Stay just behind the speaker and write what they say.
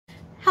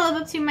Hello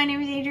BookTube, my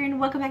name is Adrienne.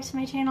 Welcome back to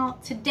my channel.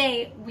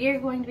 Today we are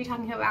going to be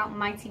talking about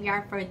my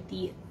TBR for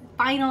the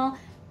final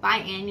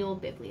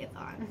biannual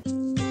bibliothon.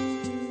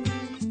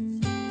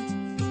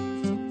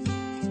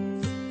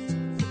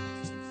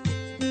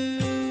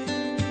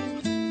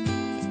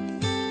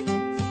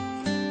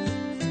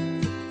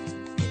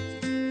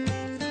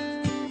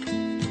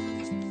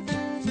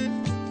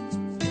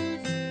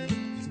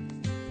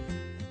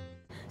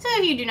 So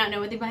if you do not know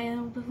what the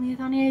Biannual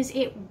Bibliothon is,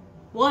 it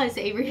was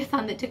a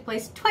readathon that took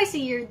place twice a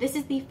year. This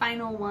is the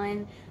final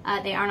one.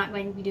 They are not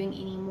going to be doing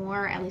any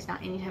more, at least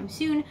not anytime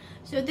soon.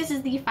 So this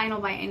is the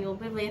final biannual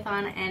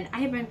bibliothon, and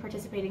I have been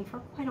participating for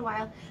quite a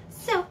while.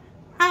 So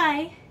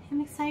I am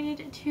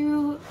excited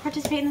to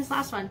participate in this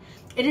last one.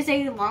 It is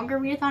a longer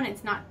readathon.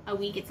 It's not a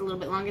week, it's a little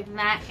bit longer than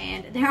that,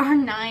 and there are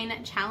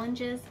 9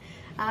 challenges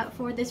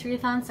for this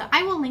readathon. So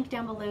I will link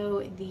down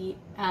below the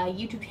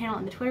YouTube channel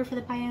and the Twitter for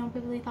the Biannual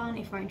Bibliothon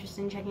if you're interested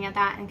in checking out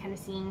that and kind of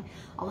seeing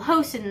all the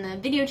hosts and the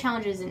video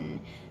challenges and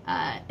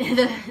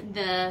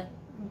the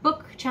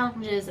book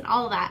challenges and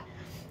all of that.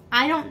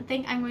 I don't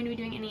think I'm going to be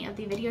doing any of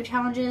the video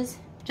challenges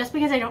just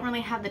because I don't really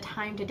have the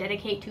time to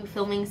dedicate to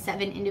filming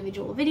 7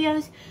 individual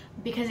videos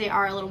because they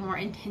are a little more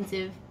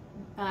intensive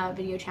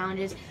video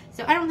challenges.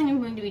 So I don't think I'm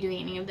going to be doing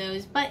any of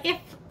those, but if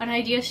an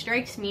idea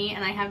strikes me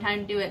and I have time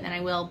to do it, then I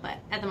will, but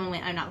at the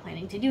moment I'm not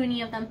planning to do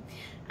any of them.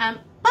 But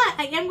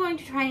I am going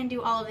to try and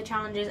do all of the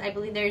challenges. I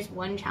believe there's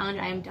one challenge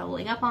I am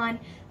doubling up on,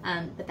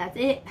 but that's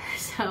it.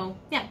 So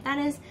yeah, that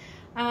is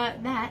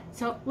that.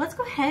 So let's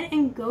go ahead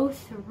and go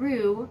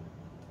through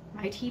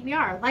my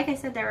TBR. Like I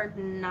said, there are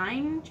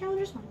 9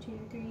 challenges. 1, 2,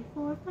 3,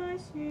 4,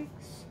 5,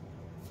 6,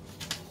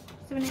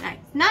 7, 8, 9.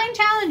 9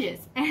 challenges,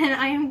 and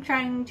I am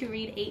trying to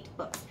read 8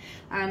 books.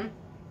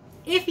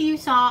 If you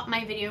saw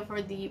my video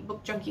for the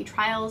Book Junkie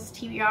Trials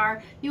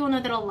TBR, you will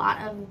know that a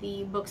lot of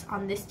the books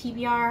on this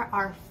TBR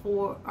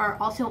are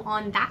also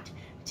on that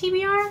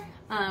TBR.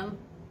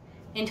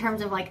 In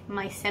terms of like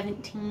my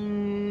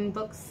 17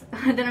 books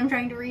that I'm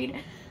trying to read.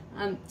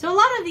 So a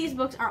lot of these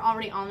books are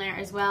already on there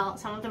as well.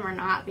 Some of them are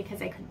not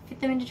because I couldn't fit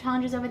them into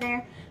challenges over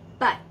there,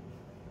 but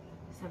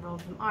several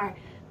of them are.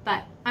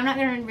 But I'm not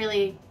going to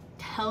really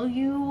tell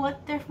you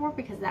what they're for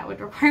because that would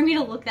require me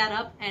to look that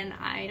up, and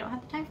I don't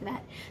have the time for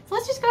that. So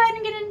let's just go ahead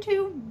and get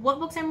into what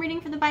books I'm reading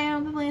for the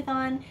Biannual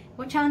Bibliothon,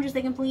 what challenges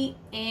they complete,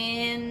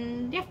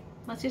 and yeah,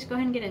 let's just go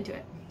ahead and get into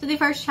it. So the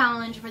first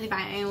challenge for the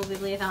Biannual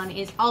Bibliothon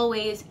is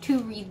always to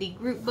read the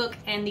group book,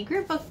 and the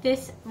group book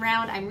this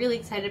round I'm really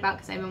excited about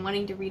because I've been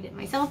wanting to read it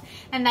myself,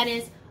 and that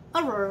is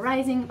Aurora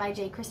Rising by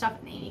Jay Kristoff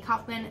and Amy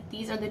Kaufman.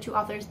 These are the 2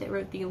 authors that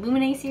wrote the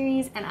Illuminae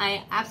series, and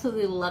I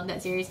absolutely love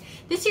that series.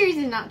 This series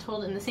is not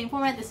told in the same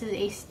format. This is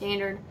a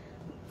standard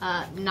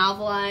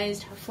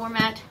novelized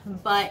format,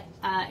 but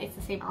it's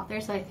the same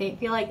author, so I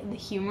feel like the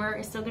humor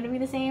is still going to be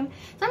the same.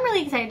 So I'm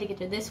really excited to get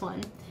to this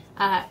one.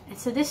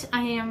 So this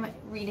I am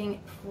reading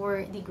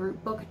for the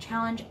group book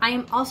challenge.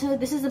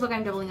 This is the book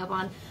I'm doubling up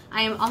on.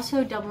 I am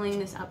also doubling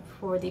this up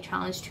for the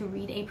challenge to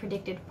read a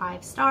predicted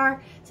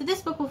 5-star. So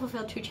this book will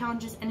fulfill 2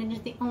 challenges, and it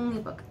is the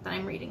only book that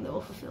I'm reading that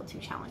will fulfill 2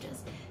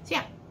 challenges. So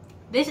yeah,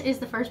 this is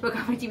the first book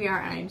on my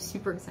TBR, and I'm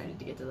super excited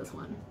to get to this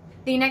one.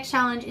 The next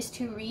challenge is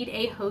to read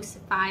a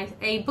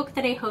book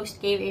that a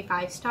host gave a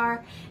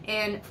 5-star,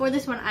 and for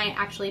this one I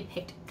actually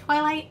picked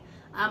Twilight.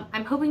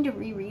 I'm hoping to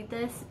reread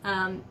this.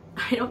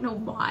 I don't know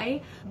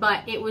why,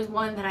 but it was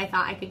one that I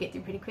thought I could get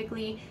through pretty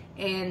quickly,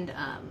 and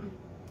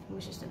it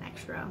was just an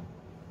extra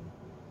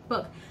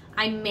book.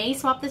 I may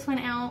swap this one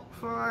out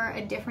for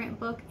a different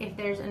book if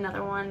there's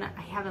another one.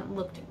 I haven't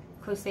looked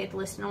closely at the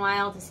list in a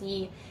while to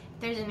see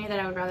if there's any that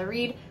I would rather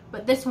read,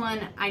 but this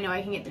one I know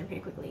I can get through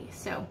pretty quickly.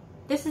 So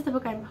this is the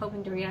book I'm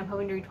hoping to read. I'm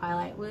hoping to read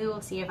Twilight. We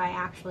will see if I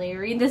actually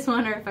read this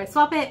one or if I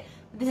swap it.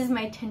 This is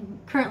my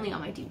currently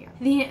on my TBR.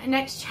 The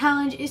next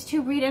challenge is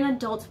to read an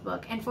adult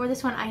book, and for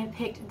this one I have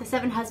picked The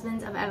 7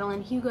 Husbands of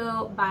Evelyn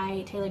Hugo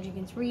by Taylor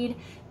Jenkins Reid.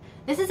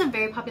 This is a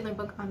very popular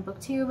book on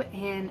BookTube,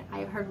 and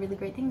I've heard really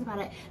great things about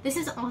it. This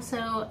is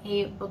also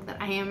a book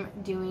that I am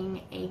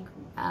doing a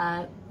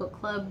book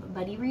club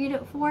buddy read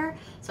for,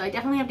 so I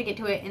definitely have to get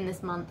to it in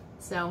this month.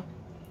 So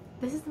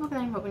this is the book that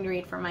I'm hoping to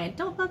read for my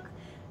adult book.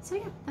 So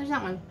yeah, there's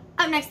that one.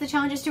 Up next, the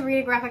challenge is to read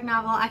a graphic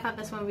novel. I thought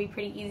this one would be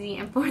pretty easy,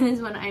 and for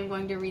this one I'm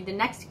going to read the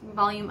next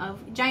volume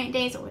of Giant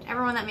Days, or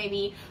whichever one that may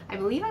be. I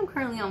believe I'm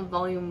currently on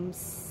volume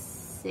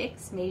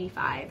 6, maybe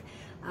 5.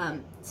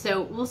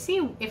 So we'll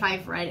see if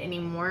I've read any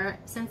more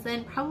since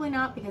then. Probably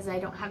not, because I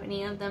don't have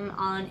any of them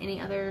on any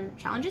other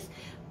challenges.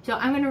 So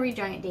I'm going to read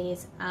Giant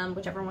Days,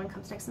 whichever one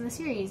comes next in the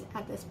series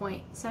at this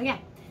point. So yeah.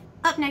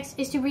 Up next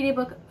is to read a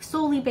book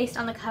solely based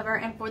on the cover,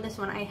 and for this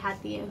one I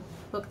had the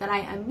book that I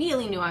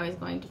immediately knew I was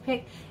going to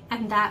pick,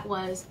 and that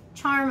was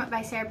Charm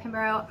by Sarah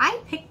Pinborough. I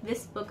picked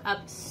this book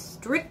up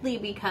strictly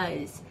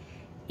because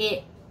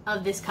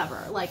of this cover.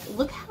 Like,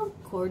 look how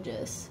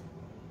gorgeous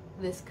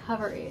this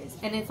cover is,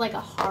 and it's like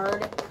a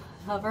hard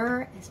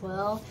cover as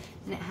well,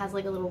 and it has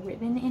like a little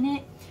ribbon in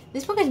it.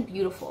 This book is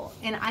beautiful,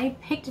 and I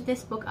picked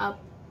this book up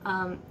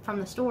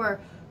from the store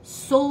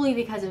solely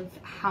because of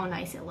how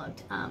nice it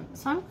looked.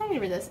 So I'm planning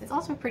to read this. It's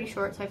also pretty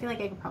short, so I feel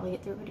like I could probably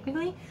get through it pretty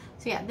quickly.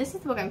 So yeah, this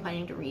is the book I'm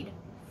planning to read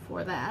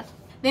for that.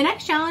 The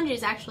next challenge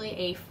is actually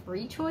a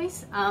free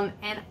choice,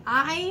 and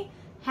I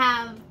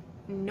have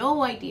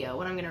no idea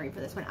what I'm going to read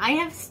for this one. I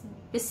have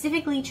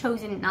specifically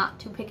chosen not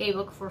to pick a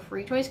book for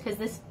free choice because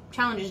this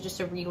challenge is just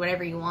to read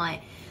whatever you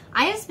want.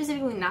 I have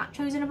specifically not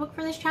chosen a book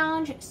for this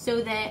challenge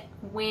so that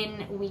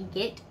when we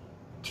get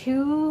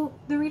to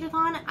the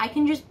readathon, I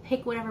can just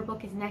pick whatever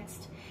book is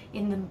next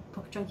in the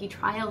Book Junkie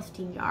Trials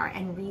TBR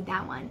and read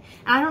that one.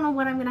 And I don't know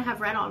what I'm going to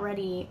have read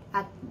already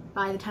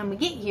by the time we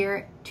get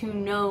here to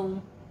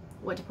know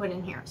what to put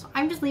in here. So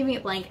I'm just leaving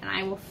it blank, and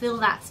I will fill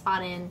that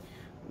spot in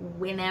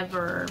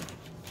whenever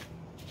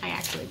I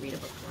actually read a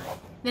book for it.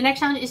 The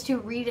next challenge is to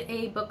read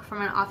a book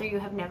from an author you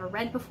have never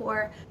read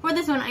before. For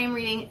this one, I am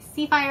reading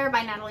Seafire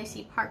by Natalie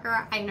C.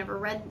 Parker. I've never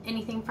read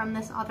anything from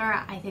this author.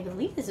 I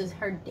believe this is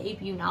her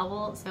debut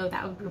novel, so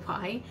that would be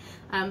why.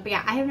 But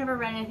yeah, I have never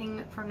read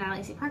anything from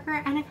Natalie C.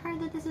 Parker, and I've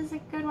heard that this is a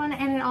good one,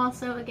 and it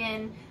also,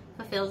 again,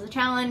 fulfills the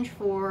challenge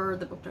for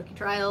the Book Junkie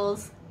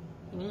Trials.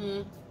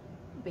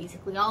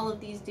 Basically all of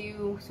these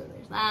do, so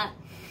there's that.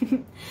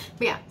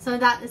 But yeah, so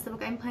that is the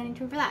book I'm planning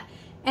to read for that.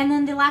 And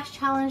then the last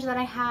challenge that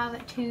I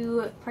have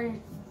to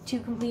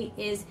complete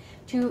is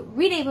to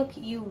read a book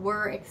you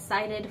were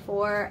excited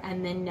for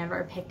and then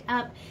never picked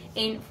up.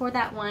 And for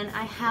that one,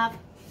 I have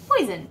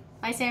Poison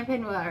by Sarah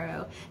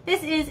Pinborough.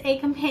 This is a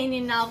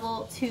companion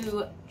novel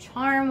to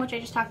Charm, which I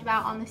just talked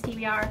about on this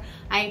TBR.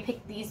 I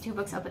picked these two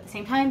books up at the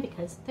same time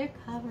because their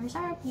covers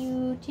are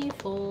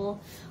beautiful.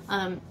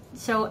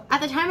 So at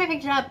the time I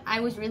picked it up,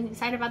 I was really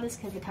excited about this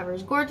because the cover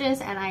is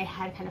gorgeous, and I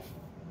had kind of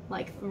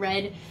like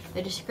read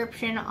the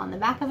description on the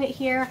back of it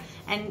here,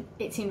 and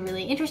it seemed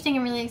really interesting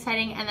and really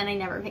exciting, and then I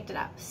never picked it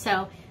up.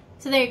 So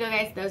there you go,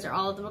 guys. Those are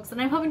all of the books that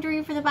I'm hoping to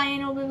read for the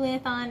Biannual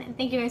Bibliothon. And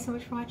thank you guys so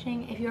much for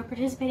watching. If you are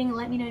participating,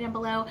 let me know down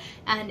below,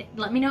 and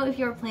let me know if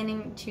you're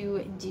planning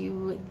to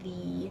do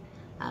the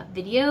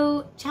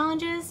video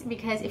challenges,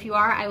 because if you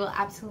are, I will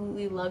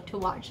absolutely love to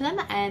watch them.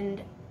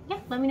 And yeah,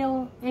 let me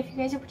know if you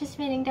guys are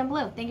participating down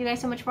below. Thank you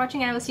guys so much for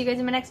watching, and I will see you guys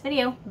in my next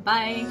video.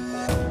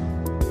 Bye!